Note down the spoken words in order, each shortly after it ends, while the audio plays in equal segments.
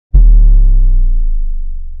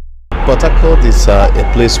Port Harcourt is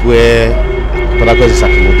a place where Port Harcourt is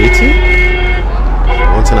accommodating.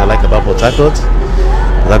 One thing I like about Port Harcourt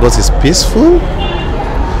is peaceful.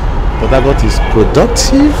 Port Harcourt is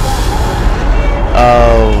productive.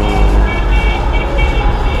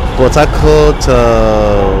 Port Harcourt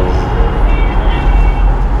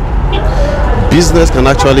business can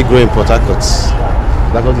actually grow in Port Harcourt.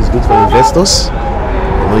 Port Harcourt is good for investors.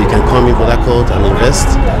 You can come in Port Harcourt and invest,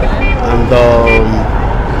 and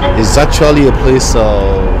it's actually a place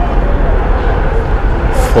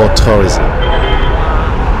for tourism.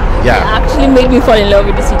 Yeah. It actually made me fall in love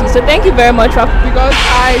with the city. So thank you very much, because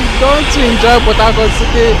I don't enjoy Port Harcourt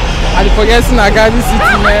City and forgetting Agadi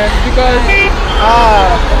City, man. Because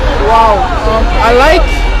wow, I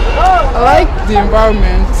like the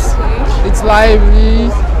environment. It's lively,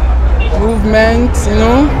 movement, you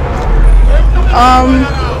know.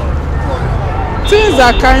 Things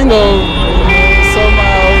are kind of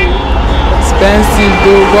somehow expensive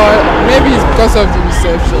though, but maybe it's because of the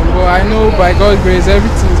reception. But I know by God's grace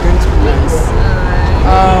everything is going to be nice.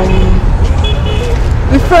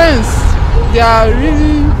 The friends, they are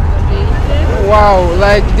really wow,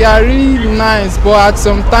 like they are really nice, but at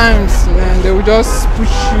some times, man, they will just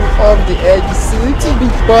push you off the edge. It's a little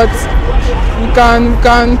bit, but we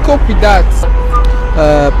can cope with that.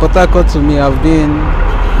 Port Harcourt, to me, I've been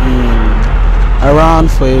around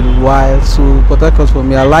for a while, so Port Harcourt for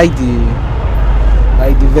me, I like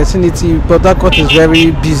the vicinity. Port Harcourt is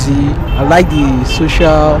very busy. I like the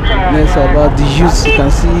socialness about the youth. You can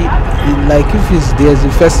see, like if there's a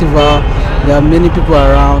festival, there are many people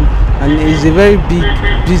around, and it's a very big,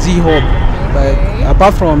 busy hub. Like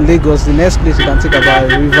apart from Lagos, the next place you can think about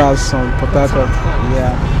rivers on Port Harcourt.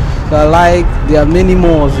 Yeah, so I like there are many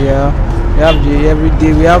malls here. We have every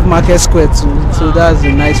day. We have Market Square too, so that's a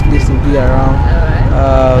nice place to be around.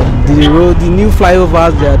 The new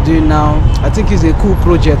flyovers they are doing now, I think it's a cool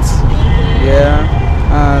project. Yeah,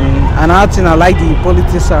 and another thing I like the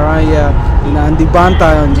politics around here, you know, and the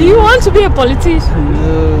banter. Do you want to be a politician?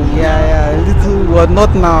 No, yeah, a little, but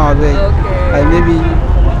not now. Like, okay. Like maybe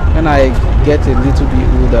when I get a little bit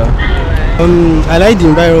older. I like the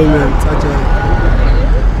environment actually,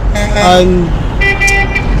 and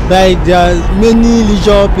like there are many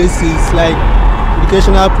leisure places, like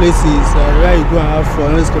educational places where you go and have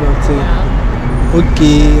fun, this kind of thing.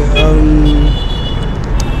 Okay,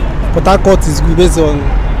 Port Harcourt is good based on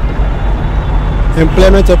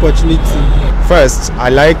employment opportunity. First, I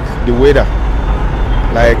like the weather.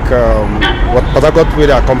 Like what Port Harcourt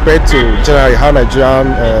weather compared to generally how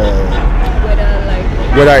Nigerian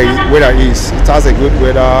weather is. It has a good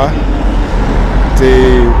weather.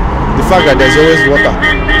 The fact that there's always water,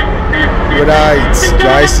 whether it's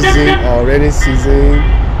dry season or rainy season,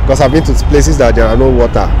 because I've been to places that there are no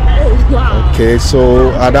water. Oh, wow. Okay,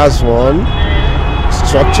 so that's one.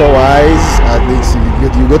 Structure-wise, at least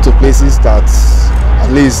you go to places that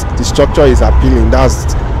at least the structure is appealing. That's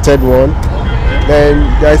the third one. Then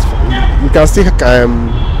you can still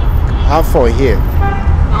have fun here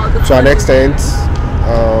to an extent.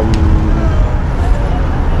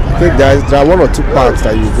 I think there are one or two parts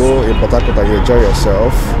that you go in Port Harcourt and you enjoy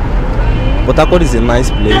yourself. Port Harcourt is a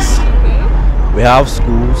nice place. We have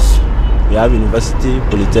schools, we have university,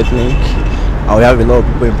 polytechnic, and we have a lot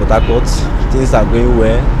of people in Port Harcourt. Things are going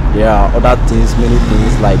well. There are other things, many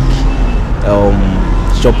things like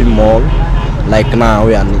shopping mall. Like now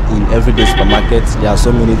we are in everyday supermarket. There are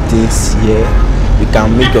so many things here. You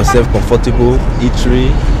can make yourself comfortable,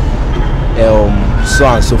 eatery, so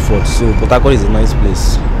on and so forth. So Port Harcourt is a nice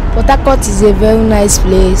place. Port Harcourt is a very nice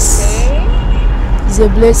place. It's a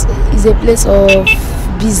place of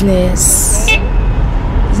business.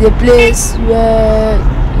 It's a place where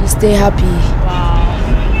you stay happy. Wow.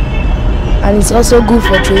 And it's also good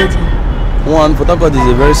for trading. One, Port Harcourt is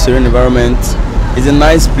a very serene environment. It's a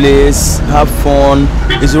nice place. Have fun.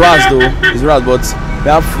 It's rough though. It's rough, but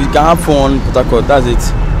you can have fun in Port Harcourt. That's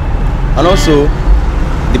it. And also,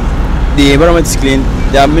 the environment is clean.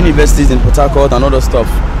 There are many universities in Port Harcourt and other stuff.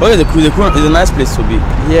 But it's a nice place to be.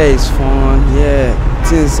 Here is fun. Here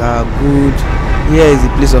things are good. Here is a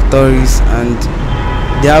place of tourists, and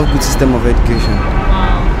they have good system of education.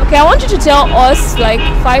 Wow. Okay, I want you to tell us like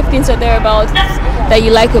 5 things or thereabouts that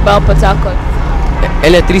you like about Port Harcourt.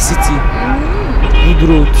 Electricity, good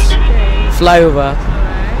roads, flyover,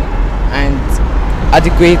 and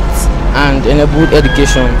adequate and enabled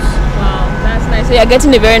education. Wow, that's nice. So you're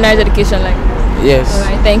getting a very nice education like this. Yes. All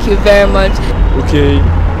right, thank you very much. Okay,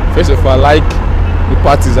 first of all, I like the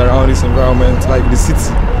parties around this environment, like the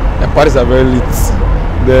city. The parties are very lit.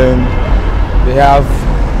 Then they have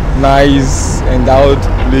nice endowed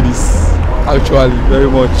ladies, actually, very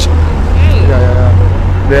much. Okay.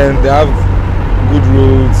 Yeah. Then they have good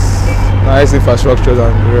roads, nice infrastructure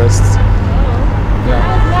and the rest.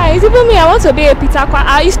 Nice. Even me, I want to be a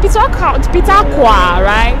Pitakwa. Is Pitakwa,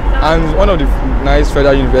 right? And one of the nice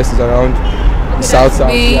federal universities around the south.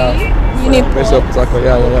 University of Pitakwa.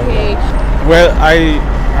 Okay. Well,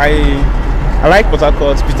 I like Port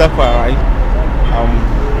Harcourt, Pitakwa, right?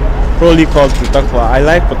 Probably called Pitakwa. I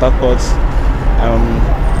like Port Harcourt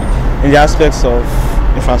in the aspects of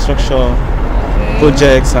infrastructure,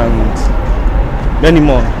 projects, and many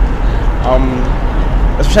more.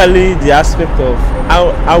 Especially the aspect of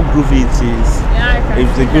how groovy it is.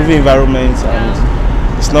 It's a groovy environment,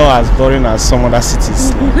 and it's not as boring as some other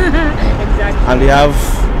cities. Exactly. And they have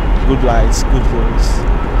good lights, good roads.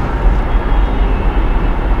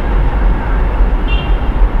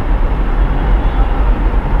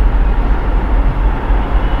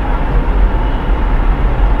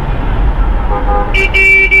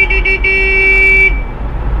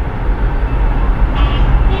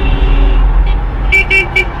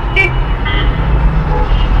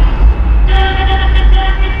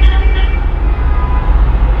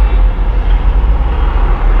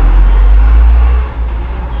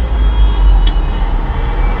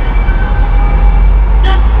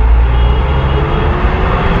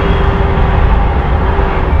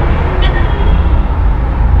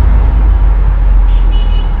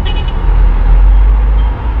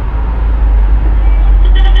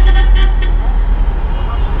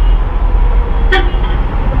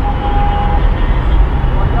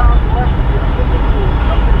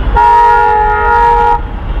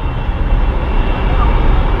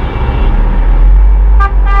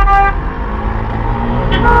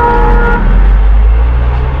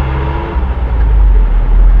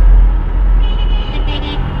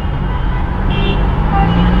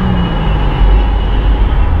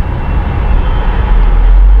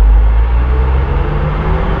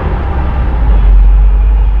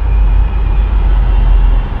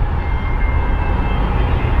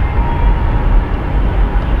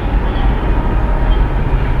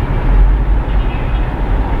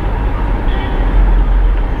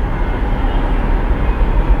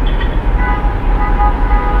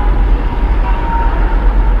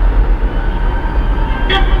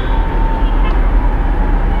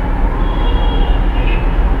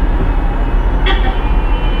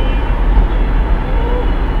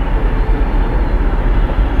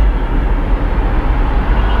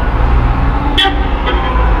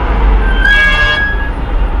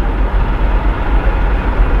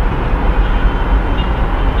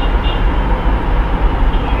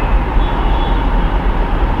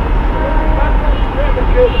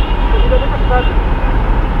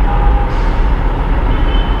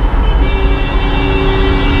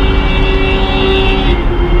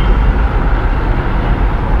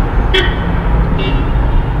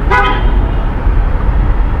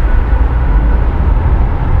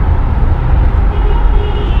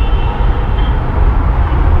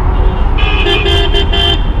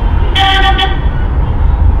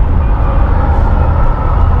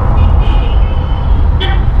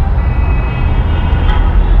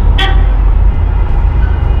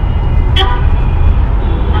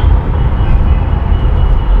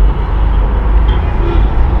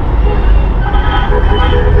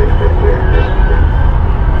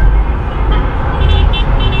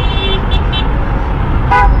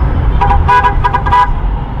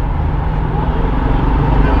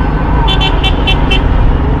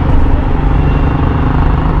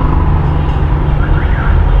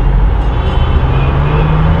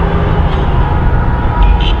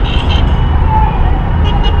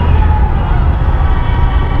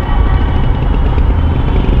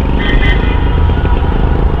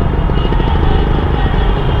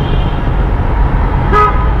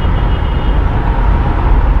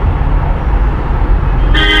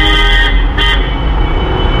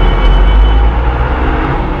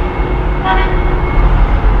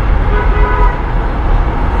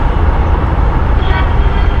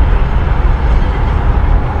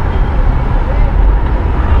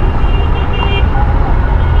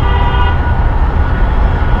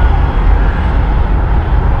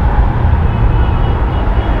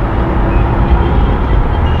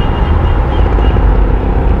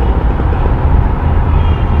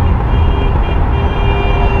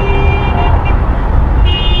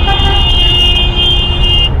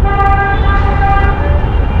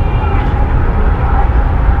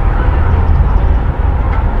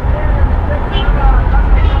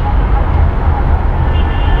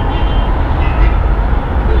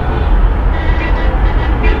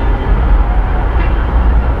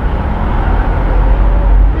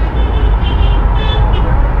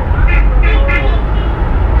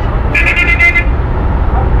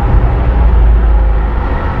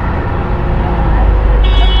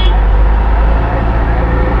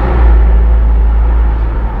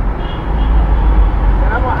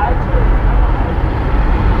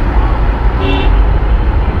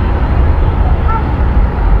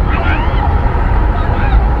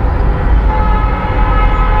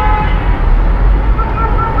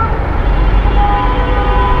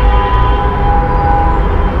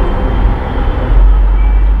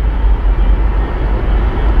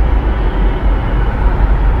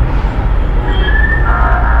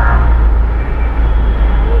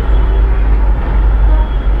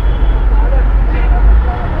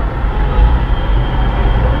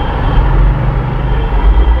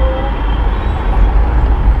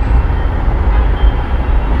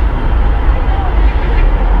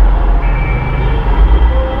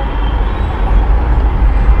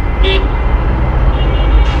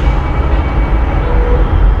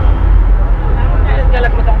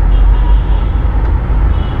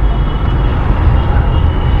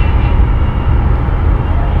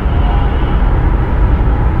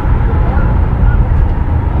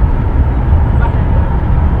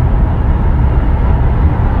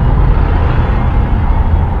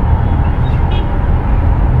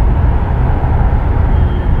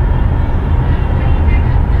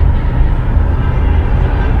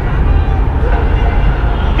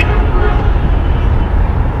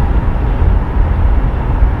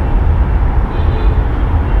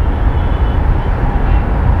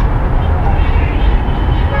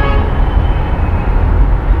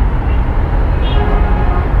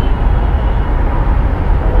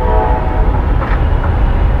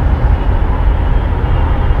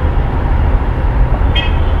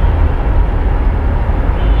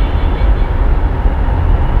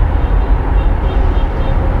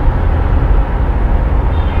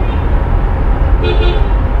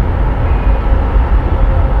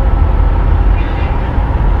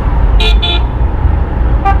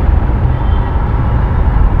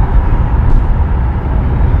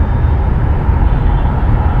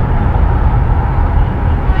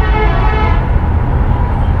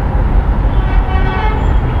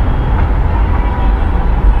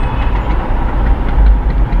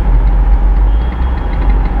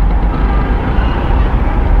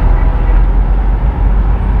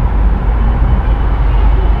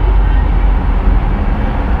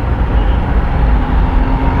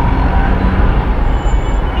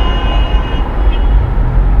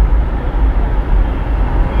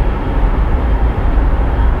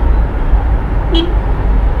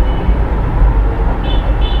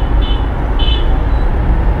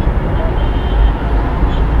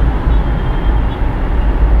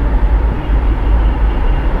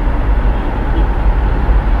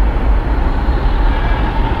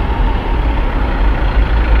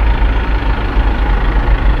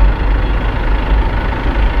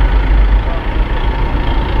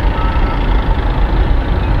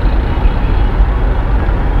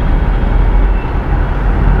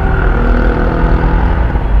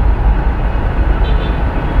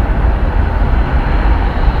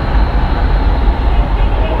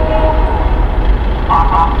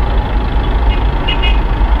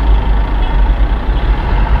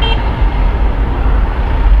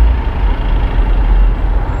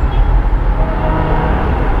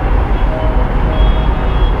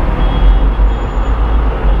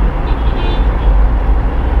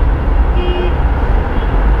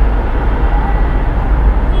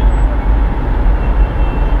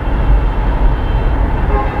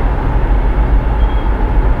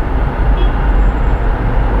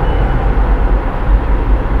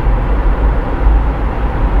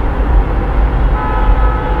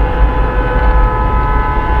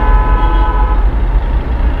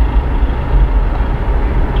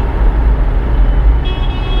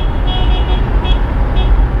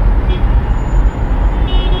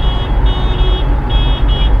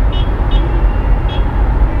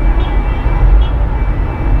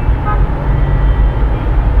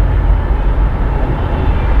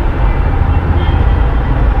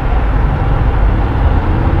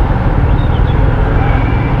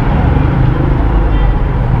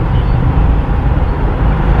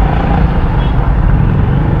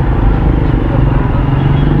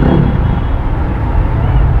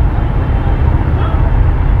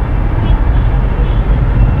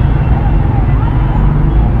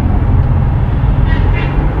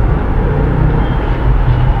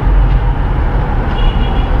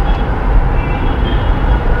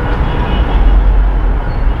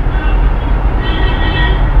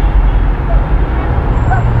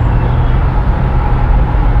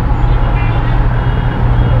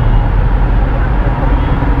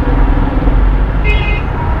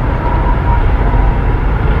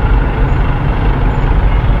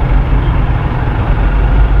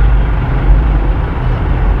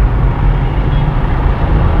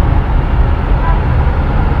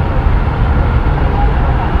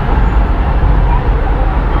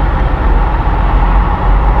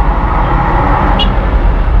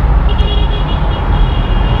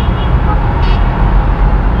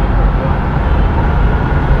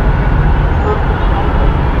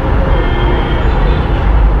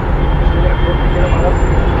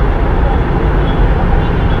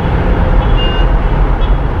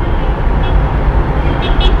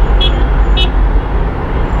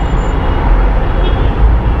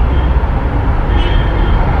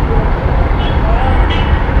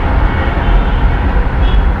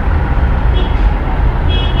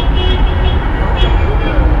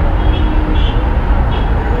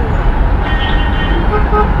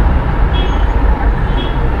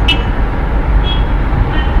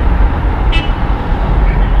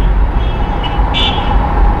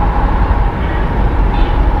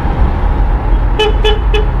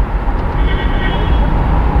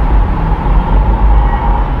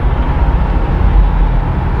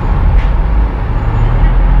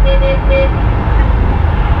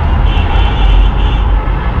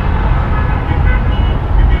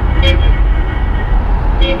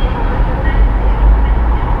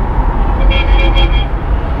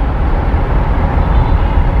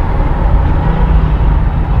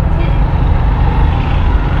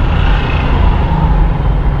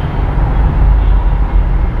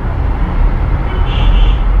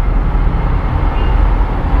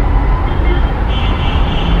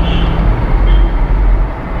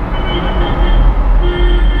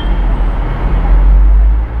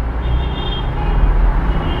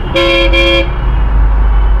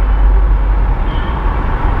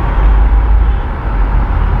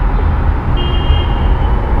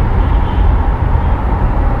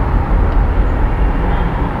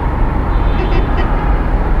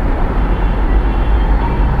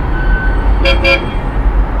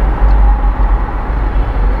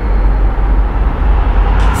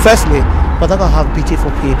 Firstly, Port Harcourt have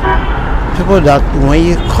beautiful people. People that when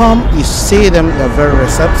you come, you see them, they're very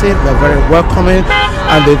receptive, they're very welcoming,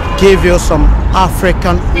 and they give you some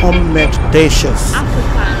African homemade dishes.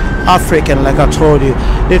 African, like I told you.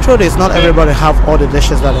 The truth is not everybody have all the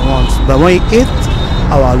dishes that they want, but when you eat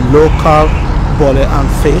our local bole and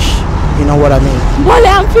fish, you know what I mean. Bole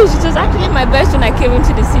and fish, it was actually my best when I came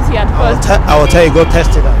into the city at first. I will tell you, go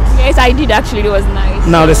test it out. Yes, I did actually, it was nice.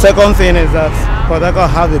 Now the second thing is that Port Harcourt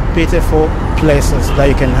have a beautiful places that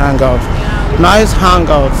you can hang out. Nice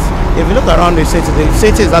hangouts. If you look around the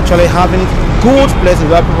city is actually having good places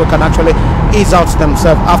where people can actually ease out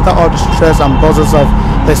themselves after all the stress and buzzes of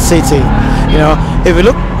the city. You know, if you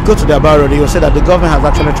go to the Aba Road, you'll see that the government has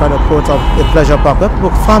actually tried to put up a pleasure park where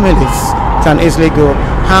people, families can easily go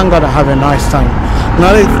hang out and have a nice time.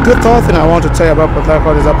 Now the good thing I want to tell you about Port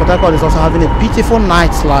Harcourt is that Port Harcourt is also having a beautiful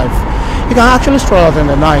nightlife. You can actually stroll out in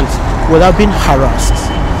the night without being harassed.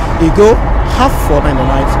 You go have fun in the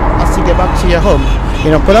night and still get back to your home.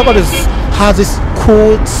 You know, Port Harcourt has this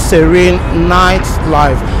cool, serene night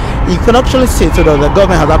life. You can actually see too that the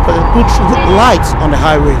government has put lights on the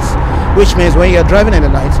highways, which means when you're driving in the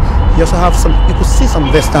night, you also have you could see some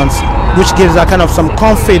distance, which gives that kind of some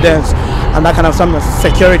confidence and that kind of some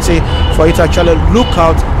security for you to actually look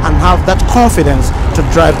out and have that confidence to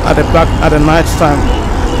drive at the night time.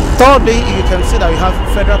 Thirdly, you can see that you have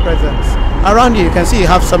federal presence. Around you can see you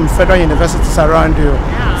have some federal universities around you.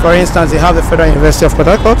 For instance, you have the Federal University of Port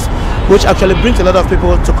Harcourt, which actually brings a lot of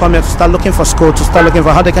people to come here to start looking for school, to start looking for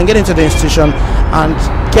how they can get into the institution and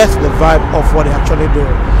get the vibe of what they actually do.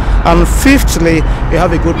 And fifthly, you have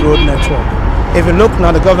a good road network. If you look now,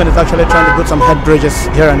 the government is actually trying to put some head bridges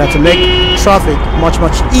here and there to make traffic much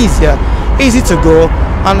easy to go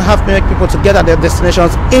and make people to get at their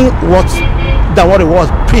destinations than what it was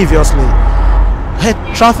previously.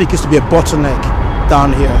 Traffic used to be a bottleneck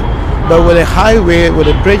down here, but with the highway, with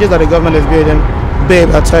the bridges that the government is building,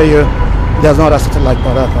 babe, I tell you, there's no other city like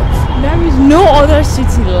Port Harcourt. There is no other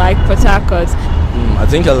city like Port Harcourt. I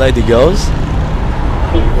think I like the girls.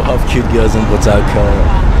 We have cute girls in Port Harcourt,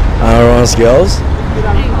 and Ron's girls,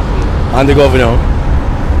 and the governor.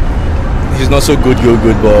 He's not so good,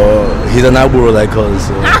 but he's an Agboro like us.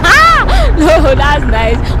 So. No, that's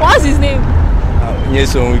nice. What's his name?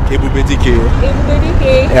 Yes, so Ebubedike.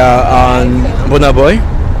 Yeah, and Bonaboy.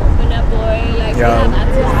 Like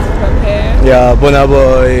artists from here. Yeah,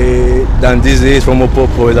 Bonaboy, then this is from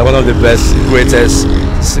Opopo. He's one of the best, greatest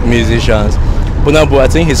musicians. Bonaboy, I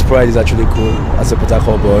think his pride is actually cool as a Port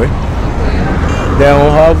Harcourt boy. Then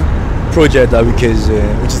we'll have Project that which is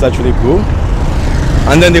actually cool.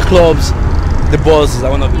 And then the clubs, the bars are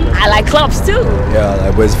one of the best. I like clubs too. Yeah,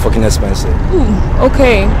 like, but it's fucking expensive. Ooh,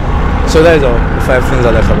 okay. So that is all the 5 things I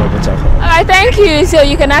like about Port Harcourt. Alright, thank you. So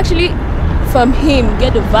you can actually, from him,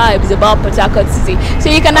 get the vibes about Port Harcourt City. So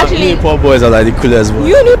you can actually... Uniport boys are like the coolest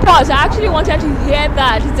boys. Uniport, I actually wanted to hear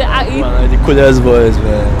that. Like the coolest boys,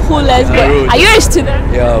 man. Coolest boys. Are you a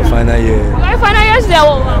student? Yeah, final year. You are final year there?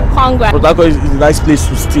 Well, congrats. Port Harcourt is a nice place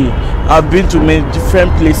to stay. I've been to many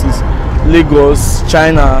different places. Lagos,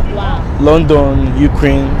 China, London,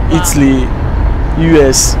 Ukraine, Italy,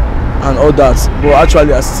 US, and all that. But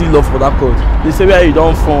actually, I still love Port Harcourt. They say where you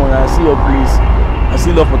don't phone, I see your place. I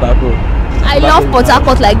still love Port Harcourt. I love Port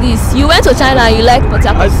Harcourt like this. You went to China and you like Port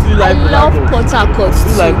Harcourt. I still like Port Harcourt. Port Harcourt. I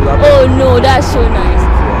still like Port Harcourt. Oh no, that's so nice.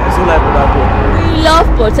 I still like Port Harcourt. We love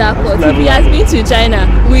Port Harcourt. If he has been to China,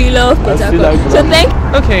 we love Port Harcourt. So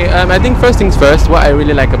I think first things first, what I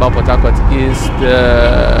really like about Port Harcourt is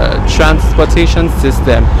the transportation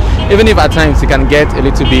system. Even if at times it can get a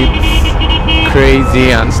little bit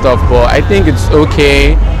crazy and stuff, but I think it's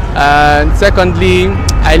okay. And secondly,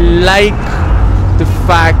 I like the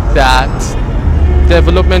fact that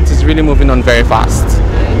development is really moving on very fast,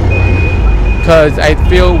 because I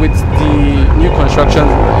feel with the new construction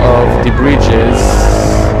of the bridges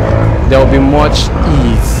there will be much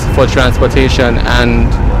ease for transportation and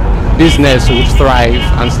business will thrive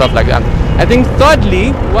and stuff like that. I think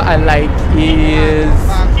thirdly, what I like is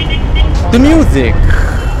the music.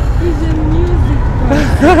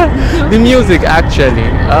 The music actually.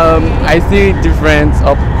 I see different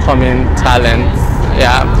upcoming talents,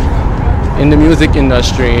 in the music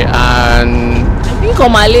industry, and I think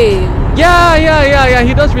Omale. Yeah.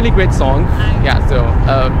 He does really great songs. Yeah. So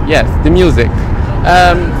yes, the music.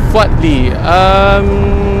 Fourthly,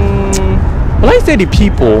 when I say the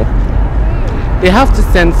people, they have the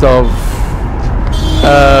sense of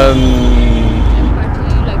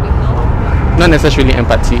not necessarily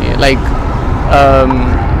empathy, like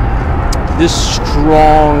this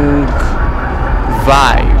strong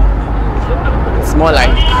vibe. It's more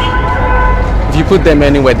like if you put them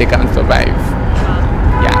anywhere, they can survive.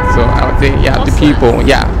 Yeah, so I would say, yeah, hustlers. The people,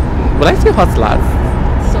 yeah. Will I say hustlers?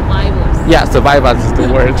 Survivors. Yeah, survivors is the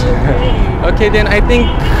word. Okay, then I think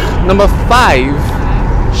number 5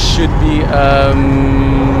 should be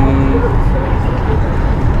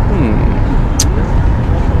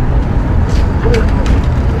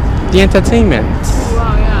the entertainment.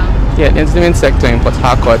 Wow, yeah. Yeah, the entertainment sector in Port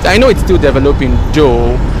Harcourt. I know it's still developing,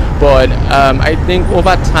 Joe, but I think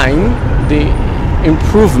over time the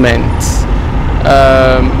improvement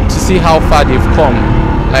to see how far they've come,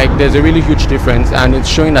 like there's a really huge difference, and it's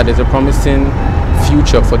showing that there's a promising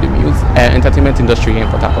future for the entertainment industry in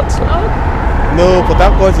Port Harcourt. So. No, Port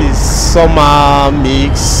Harcourt is summer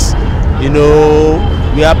mix, you know,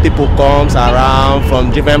 where people comes around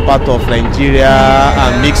from different parts of Nigeria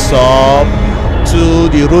and mix up. 2,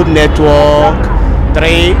 the road network.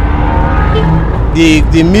 3,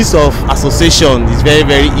 the means of association is very,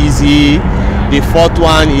 very easy. The 4th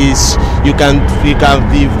one is you can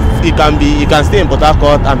stay in Port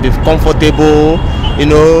Harcourt and be comfortable. You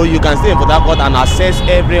know, you can stay in Port Harcourt and access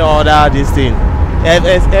every other thing.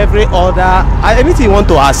 Every other anything you want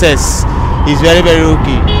to access is very, very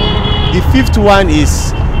okay. The 5th one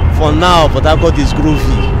is, for now, Port Harcourt is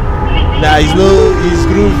groovy. There is no, it's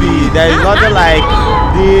groovy. There is nothing like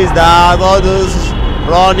this, that, all those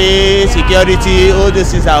running, security, all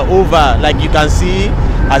those things are over. Like you can see,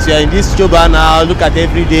 as you are in this job now, look at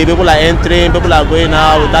every day, people are entering, people are going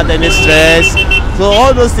out without any stress. So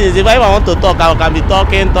all those things, if I want to talk, I can be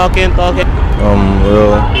talking. Well,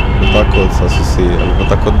 Port Harcourt, as you say, I'm a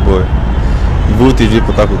Port Harcourt boy. Vote is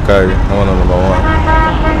Port-Harcourt carry, I want number 1.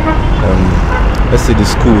 Let's say the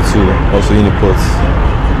school too, also Uniport.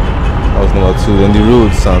 That was number 2. Then the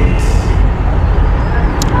roads, and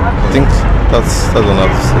I think that's what I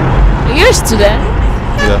have to say. You're a student?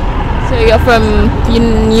 Yeah. So you're from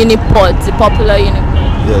Uniport, the popular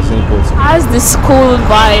Uniport? Yes, Uniport. How's the school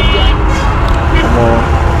vibe like?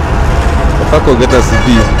 Port Harcourt get us to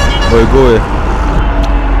be, but go away.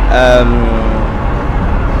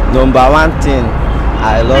 Number 1 thing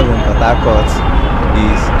I love in Port Harcourt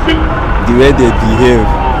is the way they behave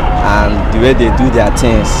and the way they do their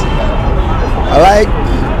things. I like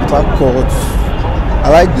Port Harcourt. I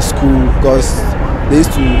like the school because they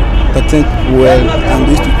used to entertain well and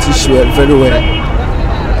they used to teach well, very well.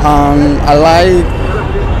 I like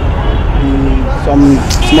some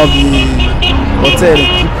of the hotel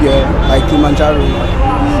keep here, like Kilimanjaro.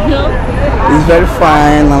 It's very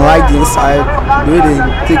fine. I like the inside, the way they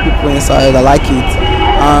take people inside. I like it.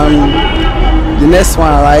 And the next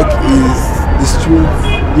one I like is the street,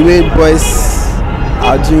 the way boys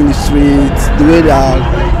are doing the streets, the way they are.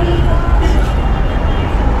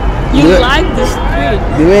 You like the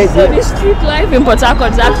street? So the street life in Port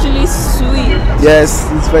Harcourt is actually sweet. Yes,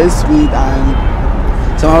 it's very sweet, and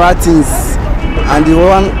some other things. And the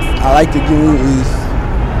one I like again is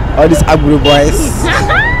all these agro boys.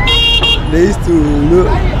 They used to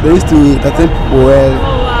entertain people well.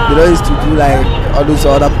 They don't used to do like all those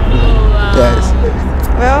other people. Yes.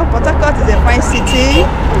 Well, Port Harcourt is a fine city.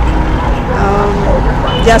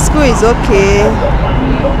 Their school is okay.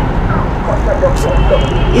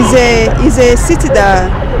 It's a city that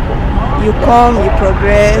you come, you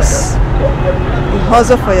progress, you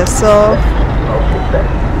hustle for yourself.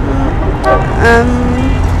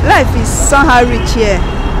 Life is somehow rich here.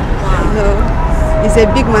 You know. It's a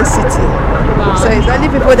big man city. Wow. So it's only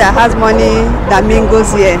people that has money that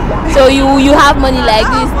mingles here. So you have money like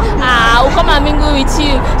this. I'll come and mingle with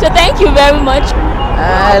you. So thank you very much.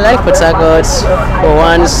 I like Port Harcourt. For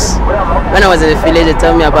once, when I was in the village, they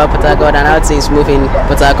told me about Port Harcourt and how things move in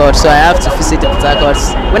Port Harcourt. So I have to visit Port Harcourt.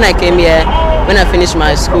 When I came here, when I finished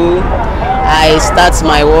my school, I start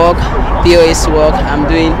my work, POS work I'm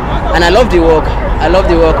doing, and I love the work. I love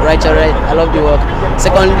the work, right? I love the work.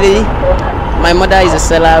 Secondly, my mother is a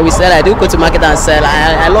seller. We sell. I do go to market and sell.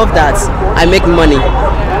 I love that. I make money.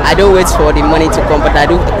 I don't wait for the money to come, but I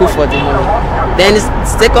do cook for the money. Then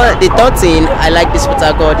the third thing I like this Port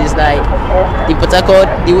Harcourt is like in Port Harcourt,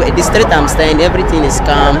 the street I'm staying, everything is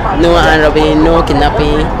calm. No hand robbing, no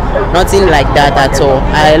kidnapping, nothing like that at all.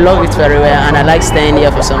 I love it very well, and I like staying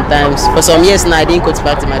here for some times. For some years now, I didn't go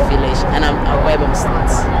back to my village, and I'm quite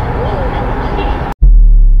bummed.